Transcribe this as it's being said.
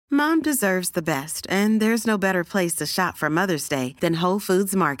Mom deserves the best, and there's no better place to shop for Mother's Day than Whole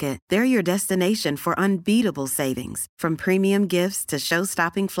Foods Market. They're your destination for unbeatable savings, from premium gifts to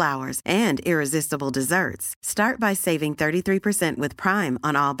show-stopping flowers and irresistible desserts. Start by saving 33% with Prime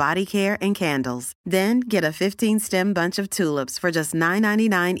on all body care and candles. Then get a 15-stem bunch of tulips for just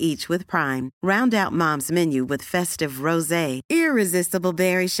 $9.99 each with Prime. Round out Mom's menu with festive rosé, irresistible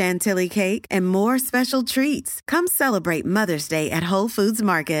berry chantilly cake, and more special treats. Come celebrate Mother's Day at Whole Foods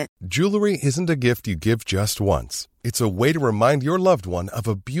Market. Jewelry isn't a gift you give just once. It's a way to remind your loved one of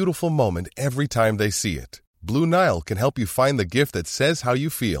a beautiful moment every time they see it. Blue Nile can help you find the gift that says how you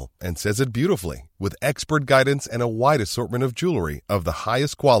feel and says it beautifully, with expert guidance and a wide assortment of jewelry of the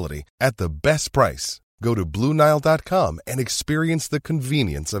highest quality at the best price. Go to BlueNile.com and experience the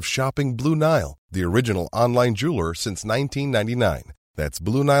convenience of shopping Blue Nile, the original online jeweler since 1999. That's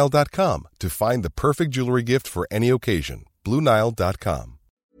BlueNile.com to find the perfect jewelry gift for any occasion. BlueNile.com.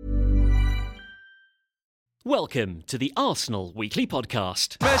 Welcome to the Arsenal Weekly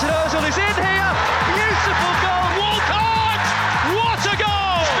Podcast. Mesut Ozil is in here. Beautiful goal. Walcott! What a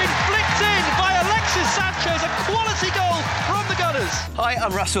goal! It's been flicked in by Alexis Sanchez. A quality goal from the Gunners. Hi,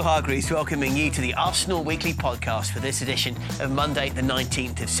 I'm Russell Hargreaves, welcoming you to the Arsenal Weekly Podcast for this edition of Monday, the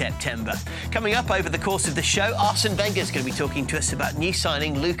 19th of September. Coming up over the course of the show, Arsene Wenger is going to be talking to us about new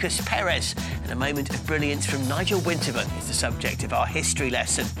signing Lucas Perez. And a moment of brilliance from Nigel Winterburn is the subject of our history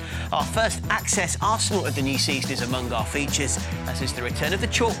lesson. Our first Access Arsenal of the new season is among our features, as is the return of the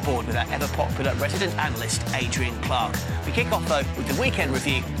chalkboard with our ever-popular resident analyst, Adrian Clark. We kick off, though, with the weekend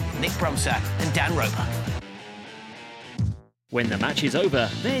review, Nick Brumsack and Dan Roebuck. When the match is over,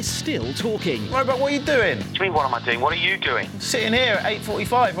 they're still talking. Right, but what are you doing? What do you mean, what am I doing? What are you doing? Sitting here at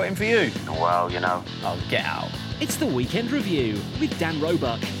 8:45 waiting for you. Well, you know. Oh, get out. It's the weekend review with Dan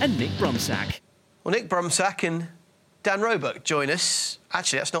Roebuck and Nick Brumsack. Well, Nick Brumsack and Dan Roebuck join us.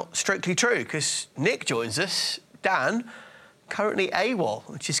 Actually, that's not strictly true, because Nick joins us. Dan, currently AWOL,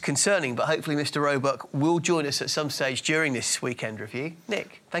 which is concerning, but hopefully Mr. Roebuck will join us at some stage during this weekend review.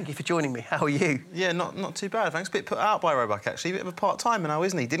 Nick, thank you for joining me. How are you? Yeah, not too bad, thanks. A bit put out by Roebuck, actually. A bit of a part-timer now,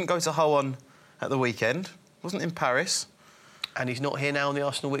 isn't he? Didn't go to Hull on at the weekend. Wasn't in Paris. And he's not here now on the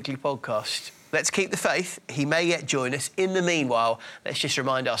Arsenal Weekly Podcast. Let's keep the faith. He may yet join us. In the meanwhile, let's just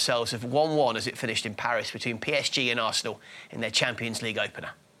remind ourselves of 1-1 as it finished in Paris between PSG and Arsenal in their Champions League opener.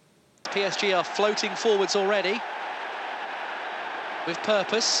 PSG are floating forwards already. With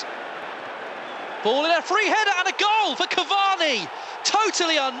purpose. Ball in a free header and a goal for Cavani.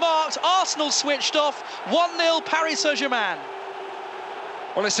 Totally unmarked. Arsenal switched off. 1-0 Paris Saint-Germain.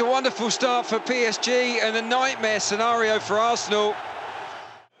 Well, it's a wonderful start for PSG and a nightmare scenario for Arsenal.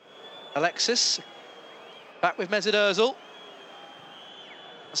 Alexis. Back with Mesut Ozil.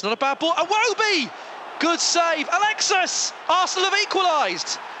 That's not a bad ball. Iwobi! Good save. Alexis! Arsenal have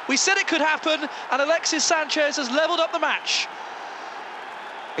equalised. We said it could happen, and Alexis Sanchez has levelled up the match.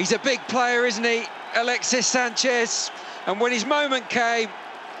 He's a big player, isn't he, Alexis Sanchez? And when his moment came,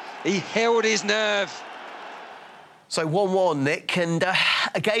 he held his nerve. So 1-1, Nick, and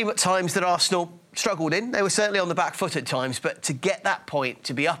a game at times that Arsenal struggled in. They were certainly on the back foot at times, but to get that point,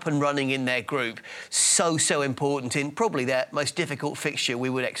 to be up and running in their group, so important in probably their most difficult fixture we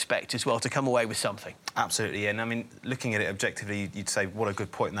would expect as well, to come away with something. Absolutely, and I mean, looking at it objectively, you'd say what a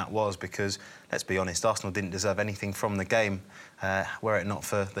good point that was, because, let's be honest, Arsenal didn't deserve anything from the game, were it not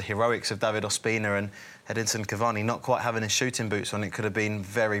for the heroics of David Ospina and Edinson Cavani not quite having his shooting boots on. It could have been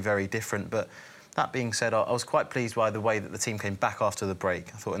very, very different, but that being said, I was quite pleased by the way that the team came back after the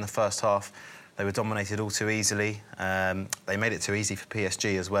break. I thought in the first half they were dominated all too easily. They made it too easy for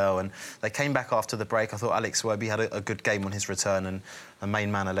PSG as well, and they came back after the break. I thought Alex Iwobi had a good game on his return, and the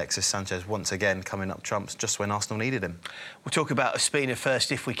main man Alexis Sanchez once again coming up trumps just when Arsenal needed him. We'll talk about Ospina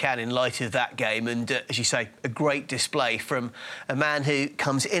first if we can, in light of that game, and as you say, a great display from a man who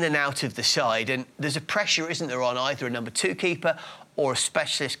comes in and out of the side, and there's a pressure, isn't there, on either a number 2 keeper or a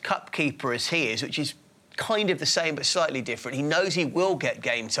specialist cup keeper as he is, which is kind of the same but slightly different. He knows he will get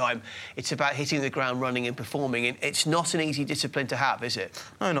game time. It's about hitting the ground running and performing, and it's not an easy discipline to have, is it?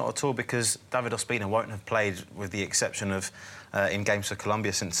 No, not at all, because David Ospina won't have played, with the exception of in games for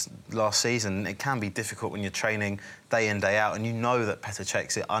Colombia since last season. It can be difficult when you're training day in, day out, and you know that Petr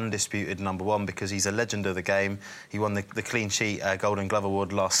Cech's the undisputed number 1 because he's a legend of the game. He won the clean sheet Golden Glove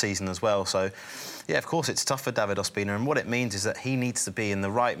Award last season as well, so yeah, of course it's tough for David Ospina, and what it means is that he needs to be in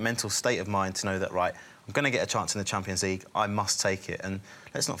the right mental state of mind to know that, right, I'm going to get a chance in the Champions League, I must take it. And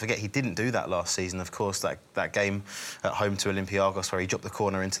let's not forget, he didn't do that last season. Of course, that game at home to Olympiacos where he dropped the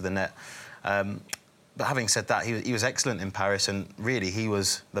corner into the net. But having said that, he was excellent in Paris, and really he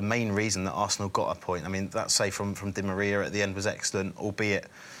was the main reason that Arsenal got a point. I mean, that save from Di Maria at the end was excellent, albeit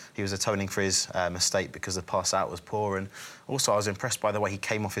he was atoning for his mistake because the pass out was poor. And also I was impressed by the way he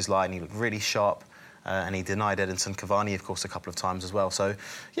came off his line. He looked really sharp. And he denied Edinson Cavani, of course, a couple of times as well. So,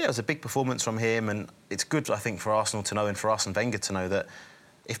 yeah, it was a big performance from him, and it's good, I think, for Arsenal to know and for Arsene Wenger to know that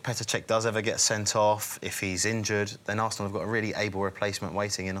if Petr Cech does ever get sent off, if he's injured, then Arsenal have got a really able replacement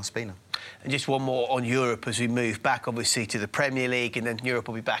waiting in Ospina. And just one more on Europe as we move back, obviously, to the Premier League, and then Europe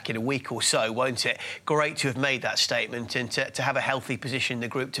will be back in a week or so, won't it? Great to have made that statement and to have a healthy position in the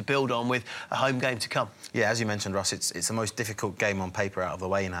group to build on with a home game to come. Yeah, as you mentioned, Russ, it's the most difficult game on paper out of the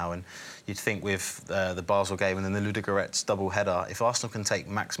way now, and you'd think with the Basel game and then the Ludogorets double-header, if Arsenal can take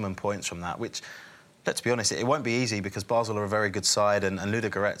maximum points from that, which, let's be honest, it won't be easy because Basel are a very good side and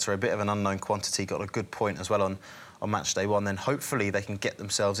Ludogorets are a bit of an unknown quantity, got a good point as well on match day one, then hopefully they can get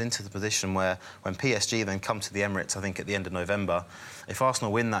themselves into the position where when PSG then come to the Emirates, I think at the end of November, if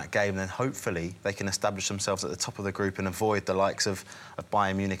Arsenal win that game, then hopefully they can establish themselves at the top of the group and avoid the likes of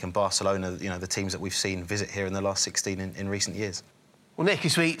Bayern Munich and Barcelona, you know, the teams that we've seen visit here in the last 16 in recent years. Well, Nick,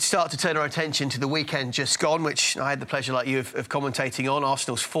 as we start to turn our attention to the weekend just gone, which I had the pleasure, like you, of commentating on,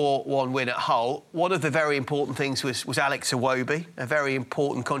 Arsenal's 4-1 win at Hull, one of the very important things was Alex Iwobi, a very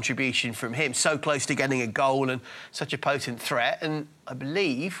important contribution from him, so close to getting a goal and such a potent threat. And I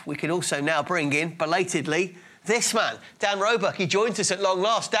believe we can also now bring in, belatedly, this man, Dan Roebuck. He joins us at long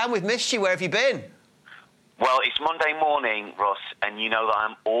last. Dan, we've missed you. Where have you been? Well, it's Monday morning, Ross, and you know that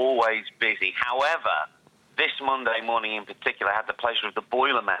I'm always busy. However, this Monday morning in particular, I had the pleasure of the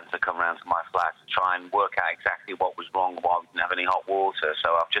boilerman to come round to my flat to try and work out exactly what was wrong and why we didn't have any hot water.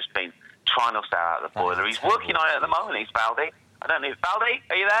 So I've just been trying to stay out of the boiler. He's working on it at the moment. He's Baldi. I don't know. Baldi,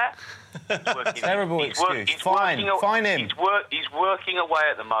 are you there? Terrible excuse. Fine him. He's working away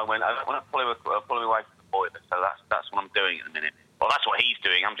at the moment. I don't want to pull him away from the boiler. So that's what I'm doing at the minute. Well, that's what he's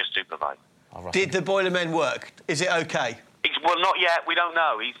doing. I'm just supervising. Did the boilermen work? Is it OK? Well, not yet. We don't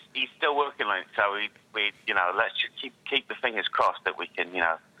know. He's still working on it. So we you know, let's just keep the fingers crossed that we can, you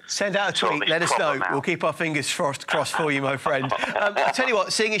know. Send out a tweet. Let us know. We'll keep our fingers crossed for you, my friend. I'll tell you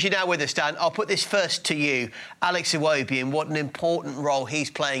what. Seeing as you're now with us, Dan, I'll put this first to you, Alex Iwobi, and what an important role he's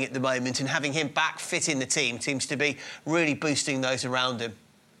playing at the moment, and having him back fit in the team seems to be really boosting those around him.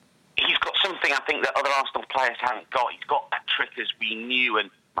 He's got something I think that other Arsenal players haven't got. He's got that trick as we knew, and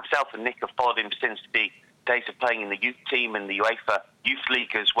myself and Nick have followed him since the days of playing in the youth team and the UEFA Youth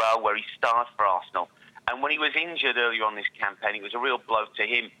League as well, where he starred for Arsenal. And when he was injured earlier on this campaign, it was a real blow to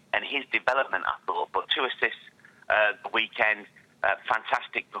him and his development, I thought. But 2 assists the weekend,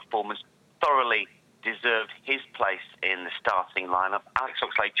 fantastic performance, thoroughly deserved his place in the starting lineup. Alex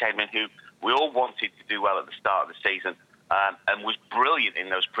Oxlade-Chamberlain, who we all wanted to do well at the start of the season, and was brilliant in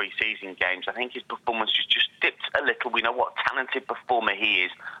those pre-season games. I think his performance just dipped a little. We know what a talented performer he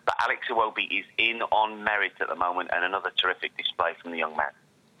is, but Alex Iwobi is in on merit at the moment, and another terrific display from the young man.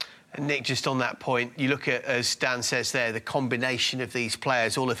 And Nick, just on that point, you look at, as Dan says there, the combination of these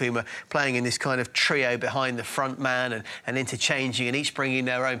players, all of whom are playing in this kind of trio behind the front man and interchanging and each bringing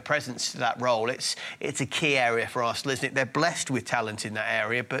their own presence to that role. It's a key area for Arsenal, isn't it? They're blessed with talent in that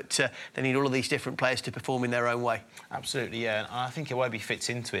area, but they need all of these different players to perform in their own way. Absolutely, yeah. And I think Iwobi fits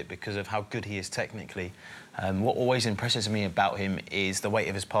into it because of how good he is technically. What always impresses me about him is the weight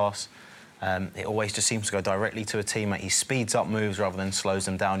of his pass. It always just seems to go directly to a teammate. He speeds up moves rather than slows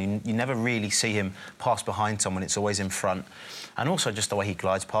them down. You never really see him pass behind someone. It's always in front. And also just the way he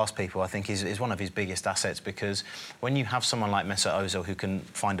glides past people, I think, is one of his biggest assets, because when you have someone like Mesut Ozil who can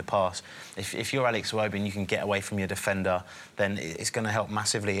find a pass, if you're Alex Iwobi and you can get away from your defender, then it's going to help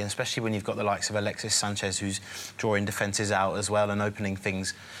massively, and especially when you've got the likes of Alexis Sanchez, who's drawing defences out as well and opening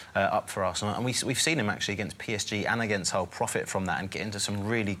things up for Arsenal. And we've seen him actually against PSG and against Hull profit from that and get into some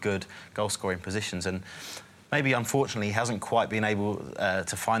really good goal-scoring positions. And maybe, unfortunately, he hasn't quite been able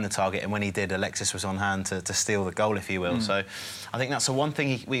to find the target, and when he did, Alexis was on hand to steal the goal, if you will. So I think that's the one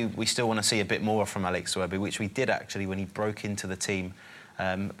thing we still want to see a bit more from Alex Iwobi, which we did actually when he broke into the team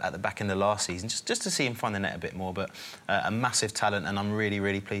at the back end of last season, just to see him find the net a bit more. But a massive talent, and I'm really,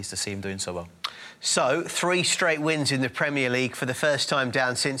 really pleased to see him doing so well. So, 3 straight wins in the Premier League for the first time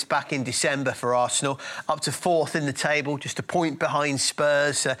down since back in December for Arsenal. Up to 4th in the table, just a point behind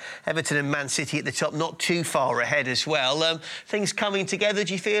Spurs. Everton and Man City at the top, not too far ahead as well. Things coming together,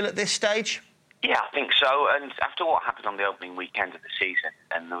 do you feel, at this stage? Yeah, I think so. And after what happened on the opening weekend of the season,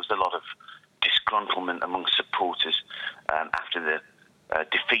 and there was a lot of disgruntlement among supporters after the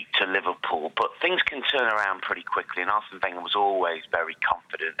defeat to Liverpool, but things can turn around pretty quickly, and Arsene Wenger was always very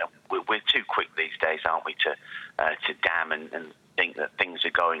confident. And we're too quick these days, aren't we, to damn and think that things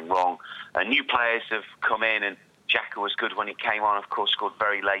are going wrong. New players have come in, and Xhaka was good when he came on, of course, scored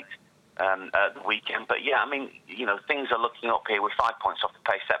very late at the weekend. But yeah, I mean, you know, things are looking up here. We're 5 points off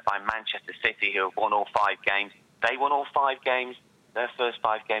the pace set by Manchester City, who have won all 5 games. They won all 5 games. Their first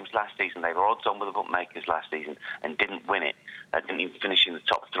 5 games last season, they were odds on with the bookmakers last season and didn't win it. Didn't even finish in the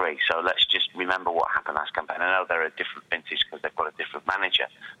top 3. So let's just remember what happened last campaign. I know they're a different vintage because they've got a different manager.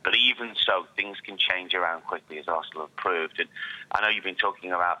 But even so, things can change around quickly, as Arsenal have proved. And I know you've been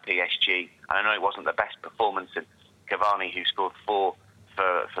talking about PSG. And I know it wasn't the best performance. And Cavani, who scored 4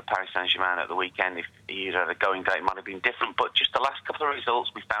 for Paris Saint-Germain at the weekend, if he had a going day, it might have been different. But just the last couple of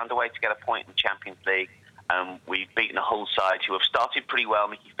results, we found a way to get a point in the Champions League. We've beaten a Hull side who have started pretty well.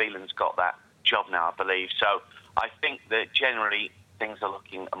 Mickey Phelan's got that job now, I believe. So I think that generally things are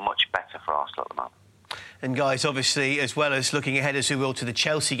looking much better for Arsenal at the moment. And guys, obviously, as well as looking ahead as we will to the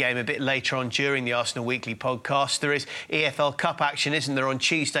Chelsea game a bit later on during the Arsenal Weekly podcast, there is EFL Cup action, isn't there, on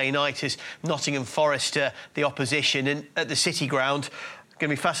Tuesday night as Nottingham Forest the opposition, and at the City Ground. Going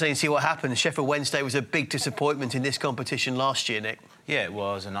to be fascinating to see what happens. Sheffield Wednesday was a big disappointment in this competition last year, Nick. Yeah, it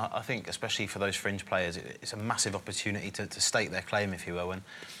was, and I think especially for those fringe players, it's a massive opportunity to stake their claim, if you will. And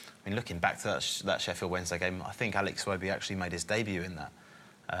I mean, looking back to that Sheffield Wednesday game, I think Alex Iwobi actually made his debut in that.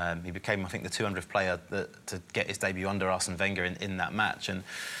 He became, I think, the 200th player to get his debut under Arsene Wenger in that match. And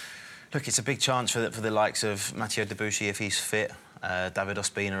look, it's a big chance for the likes of Mathieu Debuchy if he's fit. David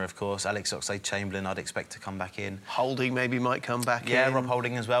Ospina, of course, Alex Oxlade-Chamberlain, I'd expect to come back in. Holding maybe might come back in. Yeah, Rob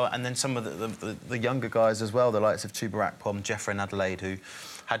Holding as well. And then some of the younger guys as well, the likes of Chuba Akpom, Jeffrey Adelaide, who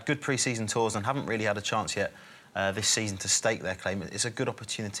had good pre-season tours and haven't really had a chance yet this season to stake their claim. It's a good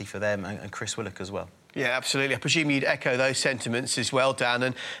opportunity for them and Chris Willock as well. Yeah, absolutely. I presume you'd echo those sentiments as well, Dan.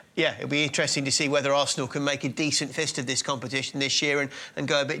 And, yeah, it'll be interesting to see whether Arsenal can make a decent fist of this competition this year and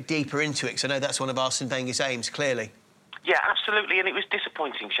go a bit deeper into it, because I know that's one of Arsene Wenger's aims, clearly. Yeah, absolutely, and it was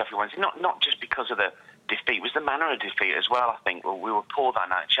disappointing, Sheffield Wednesday, not just because of the defeat, it was the manner of defeat as well, I think. Well, we were poor that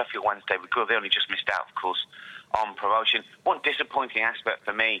night. Sheffield Wednesday were good. They only just missed out, of course, on promotion. One disappointing aspect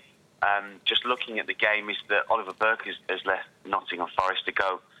for me, just looking at the game, is that Oliver Burke has left Nottingham Forest to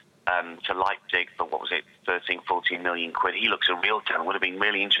go to Leipzig for, 13-14 million quid. He looks a real talent. Would have been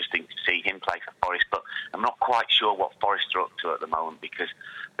really interesting to see him play for Forest, but I'm not quite sure what Forest are up to at the moment, because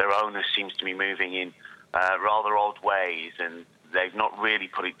their owner seems to be moving in rather odd ways, and they've not really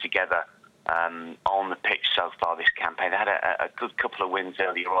put it together on the pitch so far this campaign. They had a good couple of wins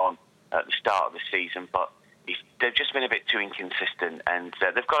earlier on at the start of the season, but they've just been a bit too inconsistent, and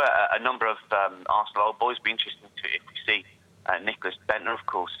they've got a number of Arsenal old boys. Be interesting to if we see Nicholas Bentner, of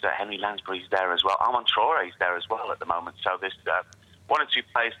course, Henry Lansbury's there as well, Armand Traore's there as well at the moment, so there's one or two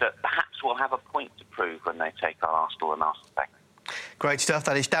players that perhaps will have a point to prove when they take on Arsenal and Arsenal back. Great stuff.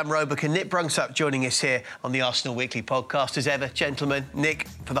 That is Dan Roebuck and Nick Brunsup joining us here on the Arsenal Weekly podcast. As ever, gentlemen, Nick,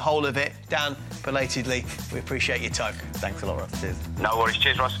 for the whole of it, Dan, belatedly, we appreciate your time. Thanks a lot, Ross. Cheers. No worries.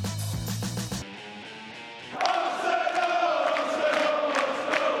 Cheers, Ross.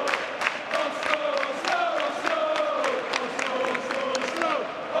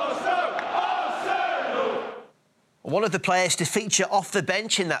 One of the players to feature off the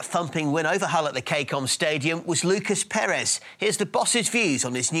bench in that thumping win over Hull at the KCOM Stadium was Lucas Perez. Here's the boss's views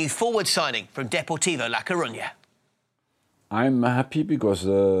on his new forward signing from Deportivo La Coruña. I'm happy because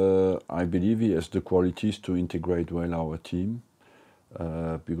I believe he has the qualities to integrate well our team.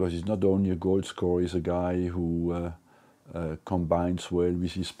 Because he's not only a goal scorer, he's a guy who combines well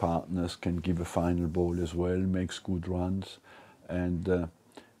with his partners, can give a final ball as well, makes good runs, and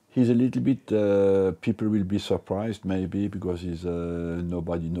he's a little bit, people will be surprised maybe because he's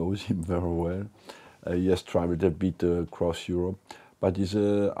nobody knows him very well. He has travelled a bit across Europe, but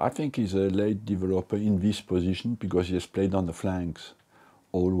I think he's a late developer in this position because he has played on the flanks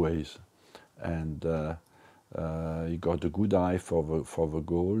always, and he got a good eye for the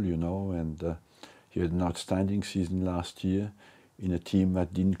goal, you know, and he had an outstanding season last year in a team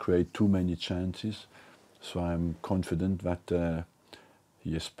that didn't create too many chances. So I'm confident that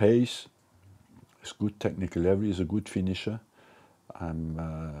he has pace, has good technical level, he's a good finisher.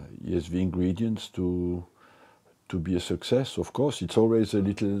 He has the ingredients to be a success. Of course, it's always a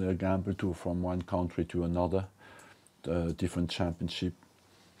little gamble from one country to another, different championship.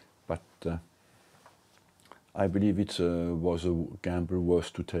 But I believe it was a gamble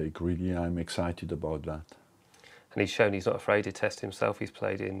worth to take. Really, I'm excited about that. And he's shown he's not afraid to test himself. He's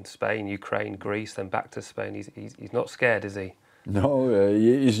played in Spain, Ukraine, Greece, then back to Spain. He's not scared, is he? No,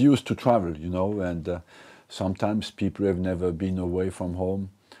 he's used to travel, you know, and sometimes people have never been away from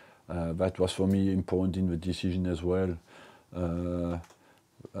home. That was for me important in the decision as well.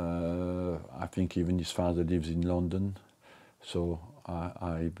 I think even his father lives in London, so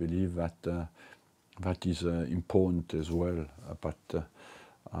I believe that that is important as well. But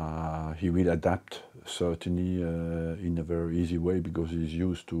He will adapt certainly in a very easy way because he's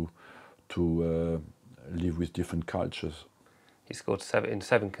used to live with different cultures. He scored in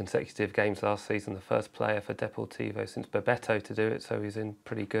 7 consecutive games last season, the first player for Deportivo since Bebeto to do it, so he's in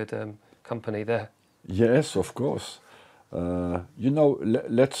pretty good company there. Yes, of course.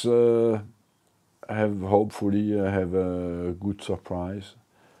 Let's hopefully have a good surprise.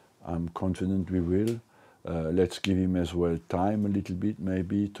 I'm confident we will. Let's give him as well time a little bit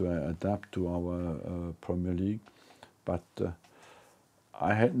maybe to adapt to our Premier League. But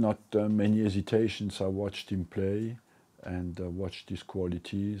I had not many hesitations. I watched him play and watched his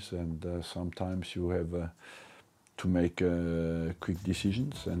qualities, and sometimes you have to make quick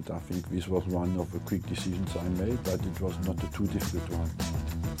decisions, and I think this was one of the quick decisions I made, but it was not a too difficult one.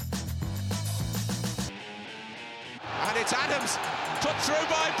 And it's Adams, put through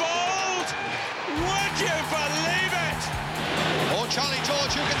by Bold! Would you believe it? Or Charlie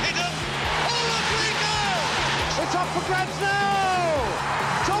George who can hit him. Oh, Rodrigo! It's up for grabs now!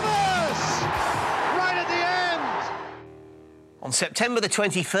 Thomas! Right at the end! On September the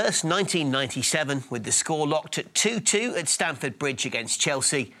 21st, 1997, with the score locked at 2-2 at Stamford Bridge against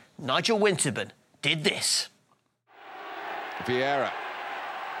Chelsea, Nigel Winterburn did this. Vieira.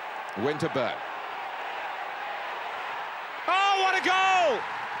 Winterburn. Oh, what a goal!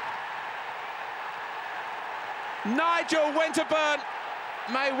 Nigel Winterburn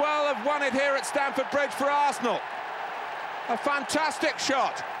may well have won it here at Stamford Bridge for Arsenal. A fantastic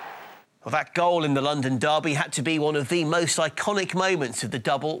shot. Well, that goal in the London derby had to be one of the most iconic moments of the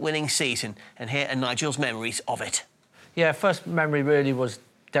double-winning season, and here are Nigel's memories of it. Yeah, first memory really was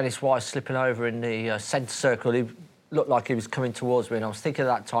Dennis Wise slipping over in the centre circle. He looked like he was coming towards me, and I was thinking at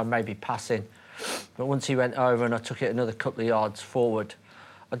that time maybe passing. But once he went over and I took it another couple of yards forward,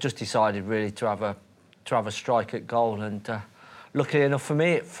 I just decided really to have a strike at goal, and luckily enough for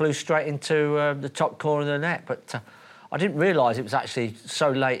me, it flew straight into the top corner of the net. But I didn't realise it was actually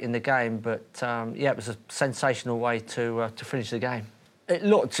so late in the game. But yeah, it was a sensational way to finish the game. It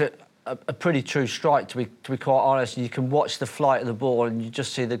looked a pretty true strike, to be quite honest. You can watch the flight of the ball, and you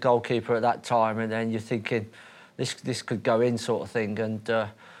just see the goalkeeper at that time, and then you're thinking, this could go in, sort of thing. And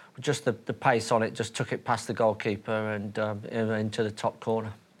just the pace on it just took it past the goalkeeper and into the top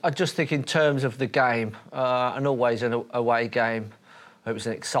corner. I just think in terms of the game, and always an away game, it was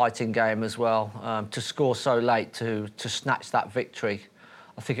an exciting game as well. To score so late, to snatch that victory,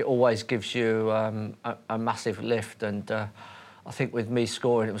 I think it always gives you a massive lift. And I think with me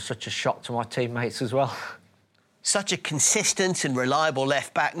scoring, it was such a shock to my teammates as well. Such a consistent and reliable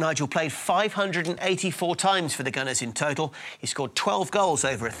left-back, Nigel played 584 times for the Gunners in total. He scored 12 goals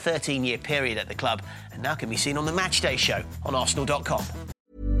over a 13-year period at the club, and now can be seen on the Matchday show on Arsenal.com.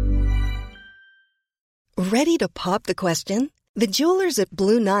 Ready to pop the question? The jewelers at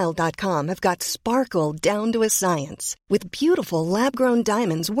BlueNile.com have got sparkle down to a science with beautiful lab-grown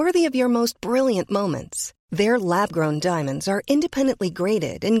diamonds worthy of your most brilliant moments. Their lab-grown diamonds are independently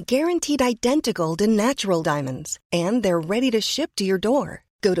graded and guaranteed identical to natural diamonds, and they're ready to ship to your door.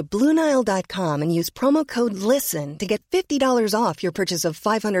 Go to BlueNile.com and use promo code LISTEN to get $50 off your purchase of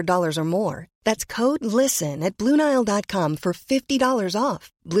 $500 or more. That's code LISTEN at BlueNile.com for $50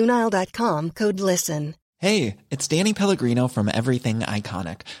 off. BlueNile.com, code LISTEN. Hey, it's Danny Pellegrino from Everything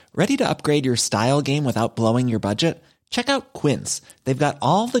Iconic. Ready to upgrade your style game without blowing your budget? Check out Quince. They've got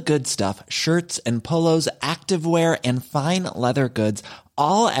all the good stuff, shirts and polos, activewear, and fine leather goods,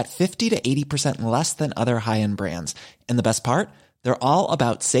 all at 50 to 80% less than other high-end brands. And the best part? They're all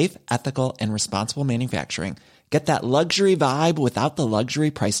about safe, ethical, and responsible manufacturing. Get that luxury vibe without the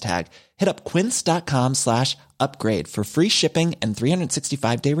luxury price tag. Hit up quince.com/upgrade for free shipping and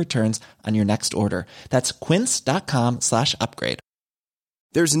 365-day returns on your next order. That's quince.com/upgrade.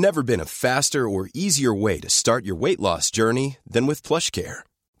 There's never been a faster or easier way to start your weight loss journey than with PlushCare.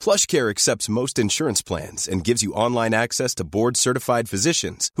 PlushCare accepts most insurance plans and gives you online access to board-certified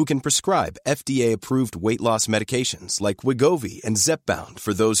physicians who can prescribe FDA-approved weight loss medications like Wegovy and Zepbound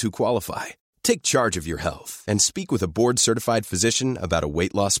for those who qualify. Take charge of your health and speak with a board-certified physician about a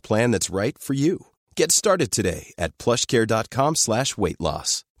weight loss plan that's right for you. Get started today at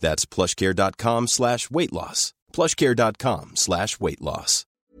plushcare.com/weight-loss. That's plushcare.com/weight-loss. plushcare.com/weight-loss.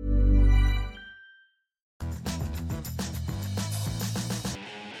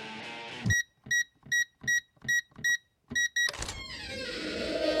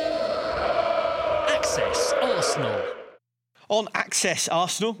 Access Arsenal. On Access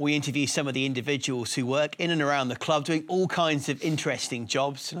Arsenal, we interview some of the individuals who work in and around the club doing all kinds of interesting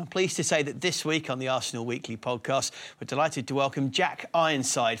jobs. And I'm pleased to say that this week on the Arsenal Weekly podcast, we're delighted to welcome Jack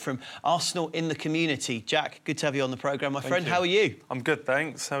Ironside from Arsenal in the Community. Jack, good to have you on the programme, my friend. How are you? I'm good,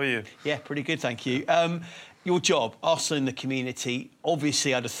 thanks. How are you? Yeah, pretty good, thank you. Your job, Arsenal in the Community,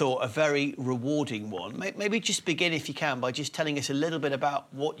 obviously I'd have thought a very rewarding one. Maybe just begin, if you can, by just telling us a little bit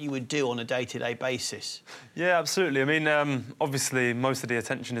about what you would do on a day-to-day basis. Yeah, absolutely. I mean, obviously most of the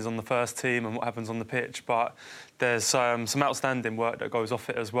attention is on the first team and what happens on the pitch, but there's some outstanding work that goes off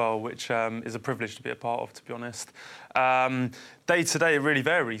it as well, which is a privilege to be a part of, to be honest. Day to day, it really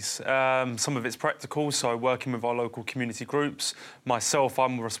varies. Some of it's practical, so working with our local community groups. Myself,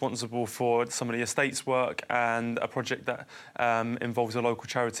 I'm responsible for some of the estates work and a project that involves a local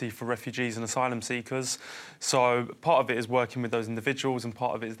charity for refugees and asylum seekers. So part of it is working with those individuals, and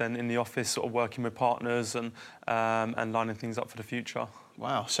part of it is then in the office, sort of working with partners and lining things up for the future.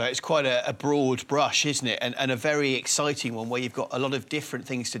 Wow, so it's quite a broad brush, isn't it? And a very exciting one where you've got a lot of different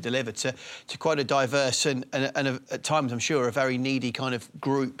things to deliver to quite a diverse and at times, I'm sure, a very needy kind of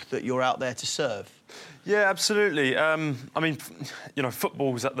group that you're out there to serve. Yeah, absolutely. I mean, you know,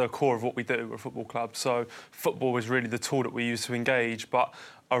 football's at the core of what we do. We're a football club, so football is really the tool that we use to engage, but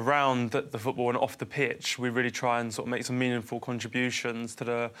around the football and off the pitch, we really try and sort of make some meaningful contributions to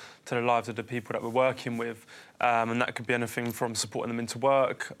the lives of the people that we're working with. And that could be anything from supporting them into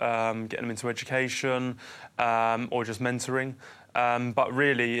work, getting them into education, or just mentoring. But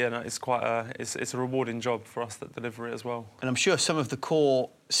really, you know, it's a rewarding job for us that deliver it as well. And I'm sure some of the core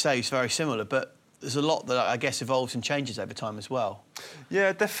stays very similar, but there's a lot that I guess evolves and changes over time as well.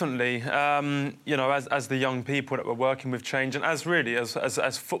 Yeah, definitely. You know, as the young people that we're working with change, and as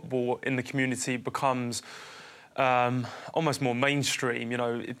football in the community becomes almost more mainstream. You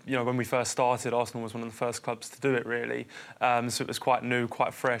know, when we first started, Arsenal was one of the first clubs to do it, really. So it was quite new,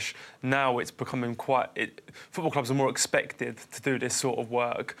 quite fresh. Now it's becoming football clubs are more expected to do this sort of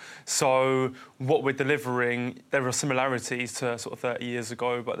work. So what we're delivering, there are similarities to sort of 30 years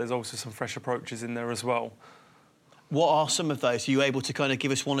ago, but there's also some fresh approaches in there as well. What are some of those? Are you able to kind of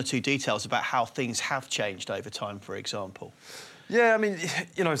give us one or two details about how things have changed over time, for example? Yeah, I mean,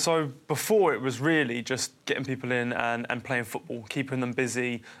 you know, so before it was really just getting people in and playing football, keeping them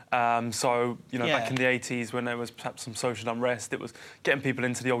busy. So, you know, back in the 80s when there was perhaps some social unrest, it was getting people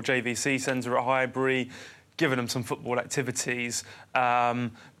into the old JVC centre at Highbury, giving them some football activities.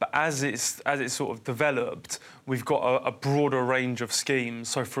 But as it's sort of developed, we've got a broader range of schemes.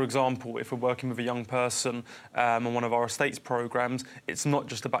 So, for example, if we're working with a young person on one of our estates programmes, it's not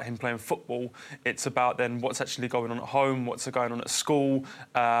just about him playing football. It's about then what's actually going on at home, what's going on at school,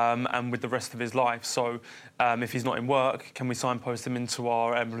 and with the rest of his life. So, if he's not in work, can we signpost him into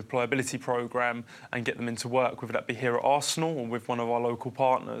our employability programme and get them into work, whether that be here at Arsenal or with one of our local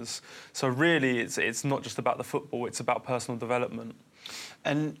partners? So, really, it's not just about the football, it's about personal development.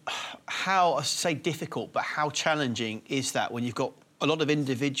 And how, I say difficult, but how challenging is that when you've got a lot of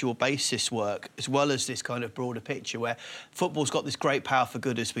individual basis work as well as this kind of broader picture where football's got this great power for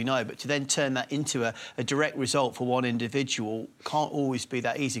good, as we know, but to then turn that into a direct result for one individual can't always be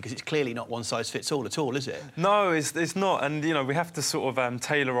that easy because it's clearly not one size fits all at all, is it? No, it's not. And, you know, we have to sort of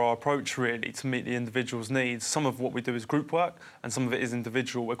tailor our approach, really, to meet the individual's needs. Some of what we do is group work and some of it is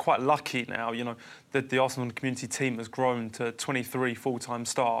individual. We're quite lucky now, you know, that the Arsenal community team has grown to 23 full-time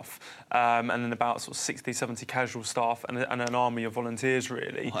staff and then about sort of 60, 70 casual staff and an army of volunteers,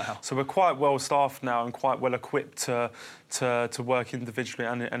 really. Wow. So we're quite well staffed now and quite well equipped to work individually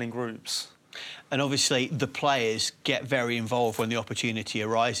and in groups. And obviously the players get very involved when the opportunity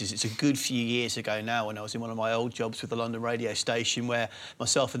arises. It's a good few years ago now when I was in one of my old jobs with the London radio station where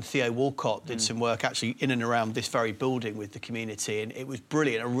myself and Theo Walcott did some work actually in and around this very building with the community, and it was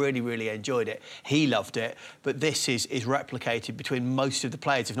brilliant. I really, really enjoyed it. He loved it, but this is replicated between most of the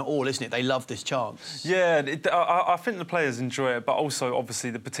players, if not all, isn't it? They love this chance. Yeah, I think the players enjoy it, but also obviously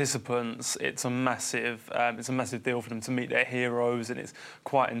the participants. It's a massive deal for them to meet their heroes, and it's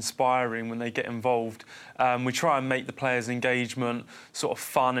quite inspiring when they get involved. We try and make the players' engagement sort of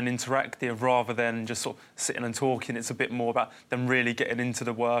fun and interactive rather than just sort of sitting and talking. It's a bit more about them really getting into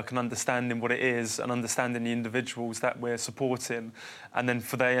the work and understanding what it is and understanding the individuals that we're supporting. And then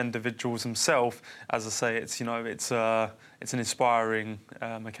for their individuals themselves, as I say, it's, you know, it's it's an inspiring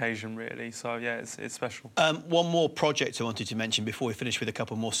occasion, really. So yeah, it's special. One more project I wanted to mention before we finish with a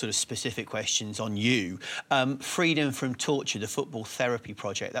couple more sort of specific questions on you. Freedom from Torture, the football therapy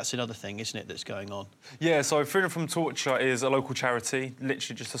project. That's another thing, isn't it, that's going on? Yeah, so Freedom from Torture is a local charity,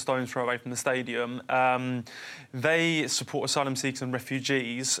 literally just a stone's throw away from the stadium. They support asylum seekers and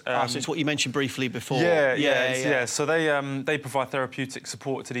refugees. So it's what you mentioned briefly before. Yeah. So they provide therapeutic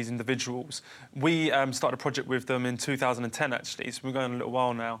support to these individuals. We started a project with them in 2010, actually, so we're going a little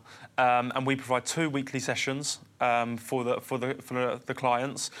while now, and we provide 2 weekly sessions for the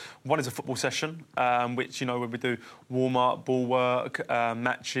clients. One is a football session, which, where we do warm-up, ball work,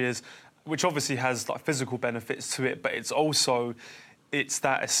 matches, which obviously has like physical benefits to it, but it's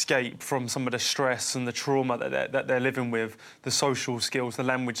that escape from some of the stress and the trauma that they're living with, the social skills, the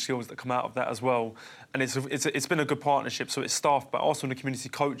language skills that come out of that as well. And it's been a good partnership. So it's staffed by also the community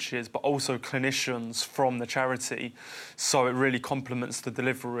coaches, but also clinicians from the charity. So it really complements the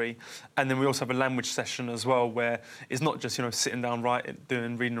delivery. And then we also have a language session as well, where it's not just sitting down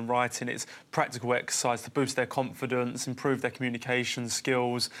doing reading and writing. It's practical exercise to boost their confidence, improve their communication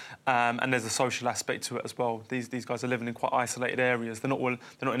skills, and there's a social aspect to it as well. These guys are living in quite isolated areas. They're not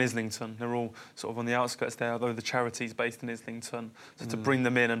in Islington. They're all sort of on the outskirts there, although the charity's based in Islington. So to bring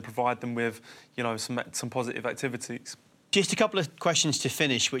them in and provide them with some positive activities. Just a couple of questions to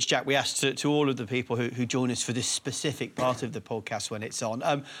finish, which, Jack, we asked to all of the people who join us for this specific part of the podcast when it's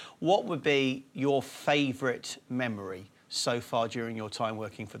on. What would be your favourite memory so far during your time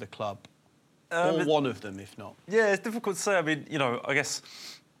working for the club? Or one of them, if not. Yeah, it's difficult to say. I mean, I guess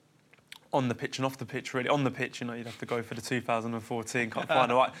on the pitch and off the pitch, really. On the pitch, you'd have to go for the 2014 cup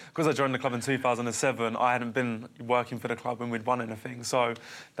final. Because I joined the club in 2007, I hadn't been working for the club when we'd won anything, so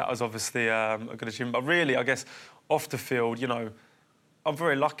that was obviously a good achievement. But really, I guess, off the field, I'm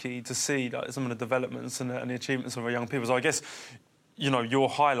very lucky to see some of the developments and the achievements of our young people. So I guess, your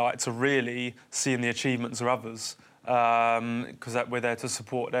highlights are really seeing the achievements of others, because we're there to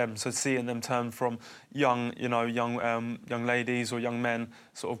support them. So seeing them turn from young ladies or young men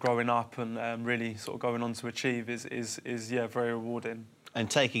sort of growing up and really sort of going on to achieve is very rewarding. And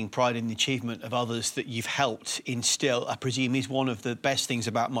taking pride in the achievement of others that you've helped instill, I presume, is one of the best things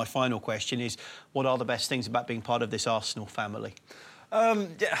about my final question is, what are the best things about being part of this Arsenal family?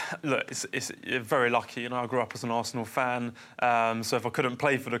 Look, it's very lucky. I grew up as an Arsenal fan, so if I couldn't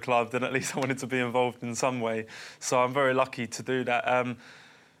play for the club, then at least I wanted to be involved in some way. So I'm very lucky to do that.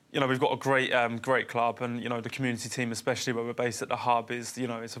 We've got a great club, and the community team, especially where we're based at the hub, is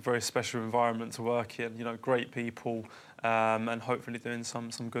it's a very special environment to work in. Great people, and hopefully doing some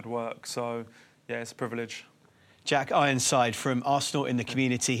good work. So yeah, it's a privilege. Jack Ironside from Arsenal in the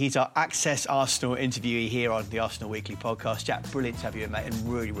Community. He's our Access Arsenal interviewee here on the Arsenal Weekly podcast. Jack, brilliant to have you, mate, and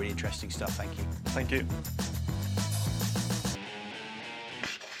really, really interesting stuff. Thank you. Thank you.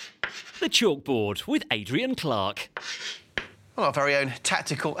 The Chalkboard with Adrian Clark. Well, our very own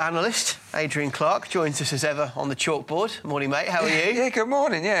tactical analyst, Adrian Clark, joins us as ever on the Chalkboard. Morning, mate. How are you? Yeah, good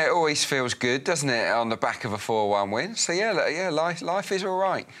morning. Yeah, it always feels good, doesn't it, on the back of a 4-1 win? So, life is all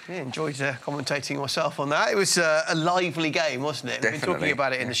right. Yeah, enjoyed commentating myself on that. It was a lively game, wasn't it? Definitely. We've been talking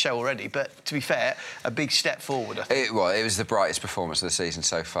about it in the show already, but to be fair, a big step forward, I think. It was the brightest performance of the season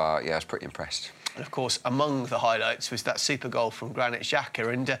so far. Yeah, I was pretty impressed. And, of course, among the highlights was that super goal from Granit Xhaka.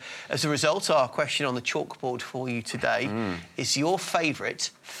 And as a result, our question on the chalkboard for you today is your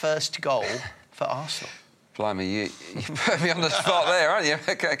favourite first goal for Arsenal? Blimey, you put me on the spot there, aren't you?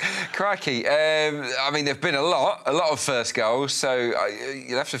 Crikey. I mean, there've been a lot of first goals, so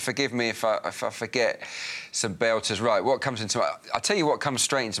you'll have to forgive me if I forget some belters. Right, what comes into my... I'll tell you what comes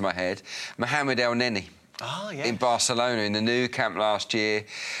straight into my head. Mohamed El Neni. In Barcelona in the Nou Camp last year.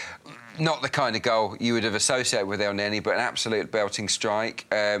 Not the kind of goal you would have associated with El Neni, but an absolute belting strike.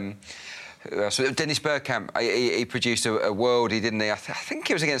 So Dennis Bergkamp, he produced a worldie, didn't he? I think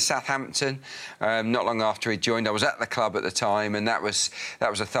it was against Southampton, not long after he joined. I was at the club at the time, and that was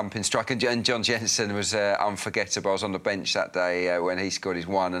a thumping strike. And John Jensen was unforgettable. I was on the bench that day when he scored his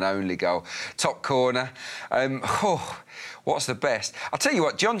one and only goal. Top corner. What's the best? I'll tell you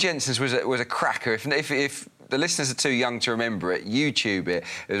what, John Jensen's was a cracker. If the listeners are too young to remember it, YouTube it.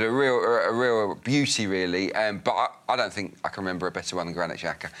 It was a real beauty, really. But I don't think I can remember a better one than Granit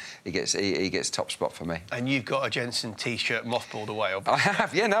Xhaka. He gets top spot for me. And you've got a Jensen T-shirt mothballed away, obviously. I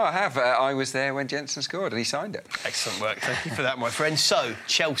have. Yeah, no, I have. I was there when Jensen scored and he signed it. Excellent work. Thank you for that, my friend. So,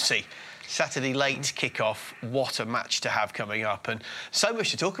 Chelsea. Saturday late kick-off. What a match to have coming up. And so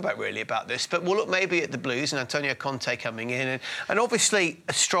much to talk about, really, about this. But we'll look maybe at the Blues and Antonio Conte coming in. And obviously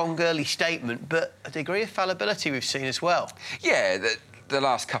a strong early statement, but a degree of fallibility we've seen as well. Yeah, the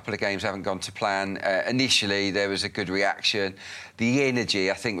last couple of games haven't gone to plan. Initially, there was a good reaction. The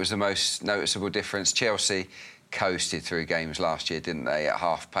energy, I think, was the most noticeable difference. Chelsea coasted through games last year, didn't they, at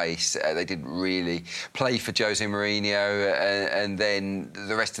half pace? They didn't really play for Jose Mourinho, and then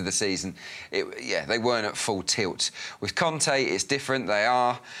the rest of the season, they weren't at full tilt. With Conte, it's different, they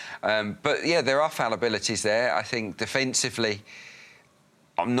are. But, yeah, there are fallibilities there. I think defensively,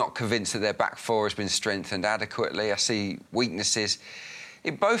 I'm not convinced that their back four has been strengthened adequately. I see weaknesses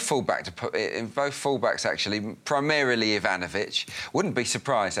in both fullbacks, actually, primarily Ivanovic. Wouldn't be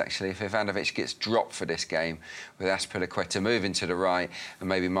surprised, actually, if Ivanovic gets dropped for this game with Azpilicueta moving to the right and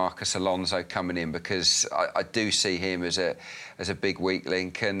maybe Marcos Alonso coming in, because I do see him as a big weak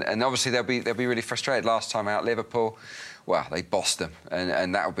link. And obviously they'll be really frustrated. Last time out, Liverpool, well, they bossed them,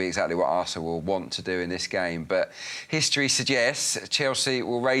 and that will be exactly what Arsenal will want to do in this game. But history suggests Chelsea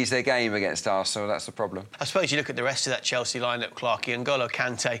will raise their game against Arsenal. That's the problem. I suppose you look at the rest of that Chelsea lineup, Clarkey, N'Golo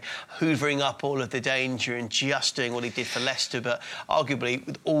Kante hoovering up all of the danger and just doing what he did for Leicester, but arguably,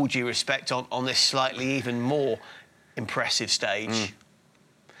 with all due respect, on this slightly even more impressive stage.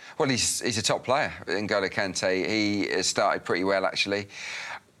 Well, he's a top player, N'Golo Kante. He has started pretty well, actually.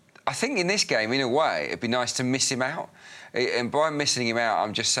 I think in this game, in a way, it'd be nice to miss him out. And by missing him out,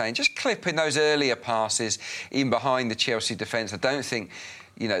 I'm just saying, just clipping those earlier passes in behind the Chelsea defence. I don't think,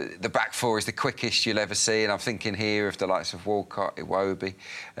 the back four is the quickest you'll ever see. And I'm thinking here of the likes of Walcott, Iwobi,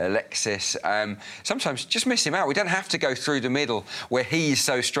 Alexis. Sometimes just miss him out. We don't have to go through the middle where he's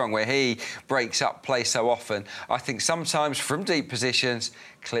so strong, where he breaks up play so often. I think sometimes from deep positions,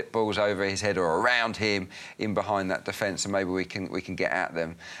 clip balls over his head or around him in behind that defence, and maybe we can get at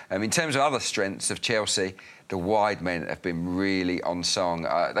them. In terms of other strengths of Chelsea, the wide men have been really on song.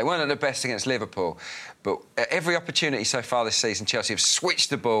 They weren't at their best against Liverpool, but at every opportunity so far this season, Chelsea have switched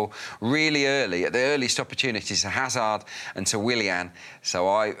the ball really early, at the earliest opportunities, to Hazard and to Willian. So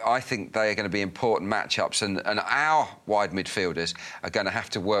I think they are going to be important matchups, and our wide midfielders are going to have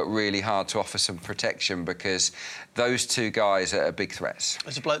to work really hard to offer some protection, because those two guys are big threats.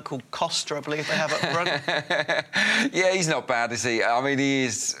 There's a bloke called Costa, I believe they have up front. Yeah, he's not bad, is he? I mean, he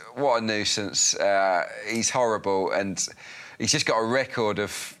is... What a nuisance. He's horrible, and he's just got a record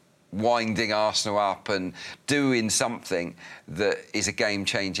of winding Arsenal up and doing something that is a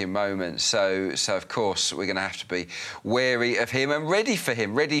game-changing moment. So of course, we're going to have to be wary of him and ready for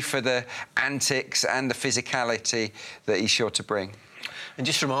him, ready for the antics and the physicality that he's sure to bring. And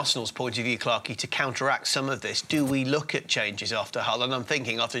just from Arsenal's point of view, Clarkey, to counteract some of this, do we look at changes after Hull? And I'm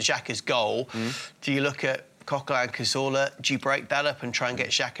thinking, after Xhaka's goal, do you look at Coquelin and Cazorla? Do you break that up and try and get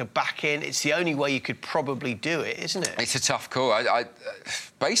Xhaka back in? It's the only way you could probably do it, isn't it? It's a tough call. I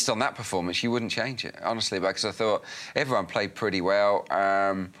based on that performance, you wouldn't change it, honestly, because I thought everyone played pretty well.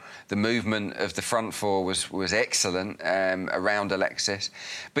 The movement of the front four was excellent around Alexis.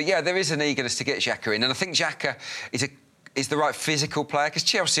 But, yeah, there is an eagerness to get Xhaka in, and I think Xhaka is the right physical player, because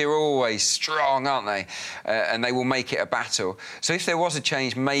Chelsea are always strong, aren't they? And they will make it a battle. So if there was a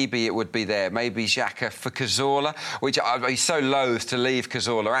change, maybe it would be there. Maybe Xhaka for Cazorla, which I'd be so loath to leave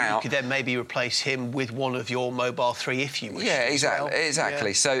Cazorla out. You could then maybe replace him with one of your mobile three if you wish. Yeah, exactly.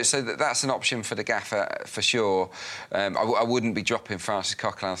 Yeah. So that's an option for the gaffer for sure. I wouldn't be dropping Francis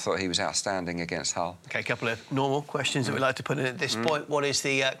Coquelin. I thought he was outstanding against Hull. OK, a couple of normal questions that we'd like to put in at this point. What is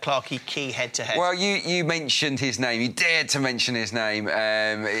the Clarkey key head-to-head? Well, you mentioned his name. You dared to mention his name.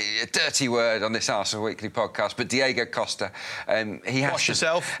 A dirty word on this Arsenal Weekly podcast, but Diego Costa. He has Wash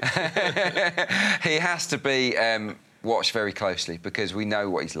yourself. He has to be watched very closely, because we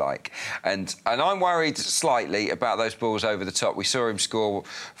know what he's like. And I'm worried slightly about those balls over the top. We saw him score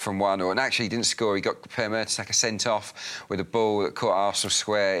from one, and actually he didn't score. He got Per Mertesacker sent off with a ball that caught Arsenal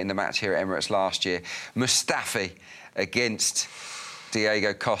square in the match here at Emirates last year. Mustafi against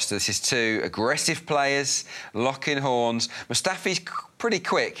Diego Costa. This is two aggressive players, locking horns. Mustafi's pretty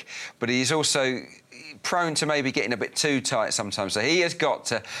quick, but he's also prone to maybe getting a bit too tight sometimes. So he has got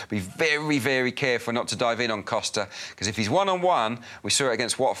to be very, very careful not to dive in on Costa, because if he's one-on-one, we saw it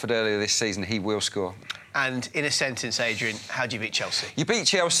against Watford earlier this season, he will score. And in a sentence, Adrian, how do you beat Chelsea? You beat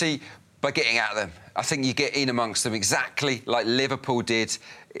Chelsea by getting at them. I think you get in amongst them exactly like Liverpool did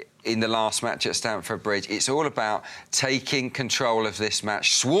in the last match at Stamford Bridge. It's all about taking control of this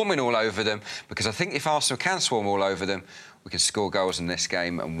match, swarming all over them, because I think if Arsenal can swarm all over them, we can score goals in this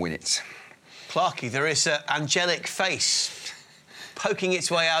game and win it. Clarkey, there is an angelic face poking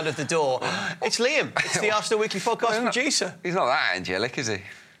its way out of the door. It's Liam. It's the Arsenal Weekly podcast producer. He's not that angelic, is he?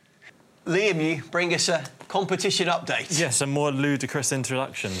 Liam, you bring us a competition update. Yes, and more ludicrous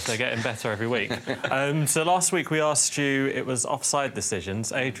introductions. They're getting better every week. So last week we asked you, it was offside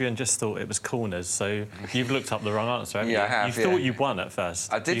decisions. Adrian just thought it was corners, so you've looked up the wrong answer, haven't you? I have, You thought you won at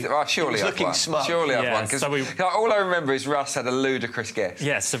first. I did. Surely I've won. Smart. Surely I've won. Because all I remember is Russ had a ludicrous guess.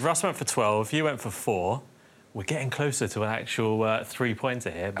 Yes, so Russ went for 12, you went for 4. We're getting closer to an actual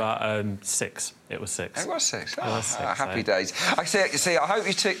 3-pointer here, but 6. It was 6. It was 6. It was 6, happy days. I see. I hope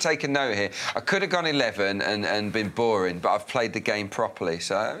you take a note here. I could have gone 11 and been boring, but I've played the game properly.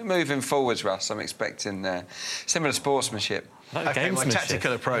 So moving forwards, Russ, I'm expecting similar sportsmanship. Okay, my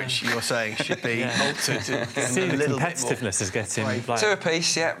tactical approach, you're saying, should be altered to See, a the little competitiveness is getting... Two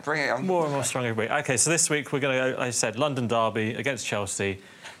apiece, yeah, bring it on. More and more strong every week. OK, so this week we're going to go, like I said, London derby against Chelsea.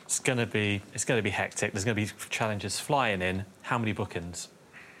 It's going to be hectic. There's going to be challenges flying in. How many bookings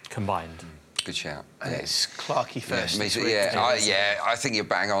combined? Good shout. And it's Clarkey first. I think you're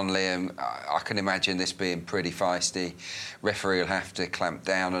bang on, Liam. I can imagine this being pretty feisty. Referee will have to clamp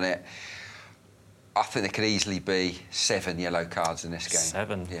down on it. I think there could easily be 7 yellow cards in this game.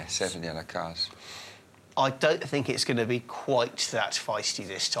 7? Yeah, 7 yellow cards. I don't think it's going to be quite that feisty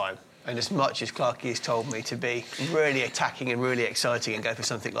this time. And as much as Clarkey has told me to be really attacking and really exciting and go for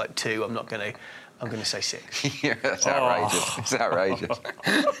something like 2, I'm going to say 6. Yeah, that's outrageous. It's outrageous.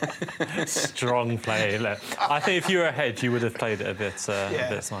 Strong play. Look, I think if you were ahead, you would have played it a bit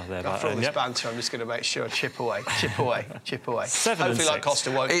smarter there. After all this banter, I'm just going to make sure chip away. 7 Hopefully, like Costa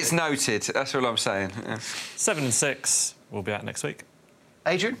won't. It's noted. That's all I'm saying. 7 and 6. We'll be out next week.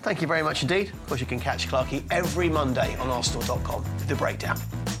 Adrian, thank you very much indeed. Of course, you can catch Clarkey every Monday on Arsenal.com. The Breakdown.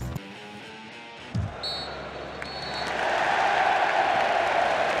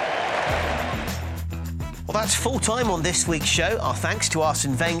 Well, that's full time on this week's show. Our thanks to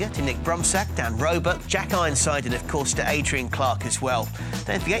Arsene Wenger, to Nick Brumsack, Dan Roebuck, Jack Ironside, and of course to Adrian Clarke as well.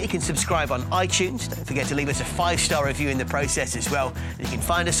 Don't forget you can subscribe on iTunes. Don't forget to leave us a 5-star review in the process as well. And you can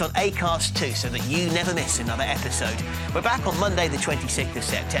find us on Acast too, so that you never miss another episode. We're back on Monday, the 26th of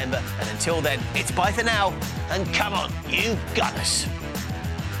September, and until then, it's bye for now. And come on, you Gunners.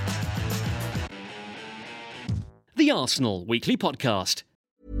 The Arsenal Weekly Podcast.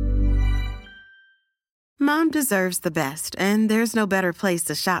 Mom deserves the best, and there's no better place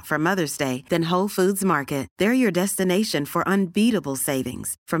to shop for Mother's Day than Whole Foods Market. They're your destination for unbeatable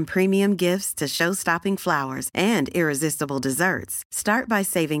savings, from premium gifts to show-stopping flowers and irresistible desserts. Start by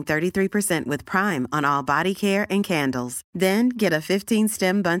saving 33% with Prime on all body care and candles. Then get a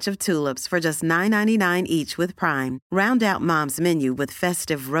 15-stem bunch of tulips for just $9.99 each with Prime. Round out Mom's menu with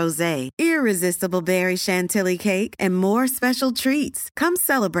festive rosé, irresistible berry chantilly cake, and more special treats. Come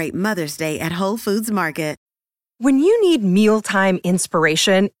celebrate Mother's Day at Whole Foods Market. When you need mealtime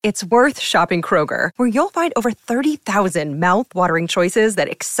inspiration, it's worth shopping Kroger, where you'll find over 30,000 mouth-watering choices that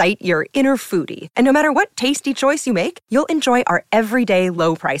excite your inner foodie. And no matter what tasty choice you make, you'll enjoy our everyday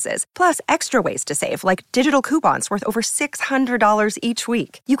low prices, plus extra ways to save, like digital coupons worth over $600 each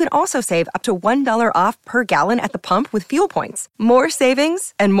week. You can also save up to $1 off per gallon at the pump with fuel points. More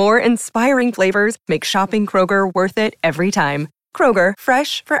savings and more inspiring flavors make shopping Kroger worth it every time. Kroger,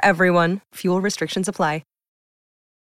 fresh for everyone. Fuel restrictions apply.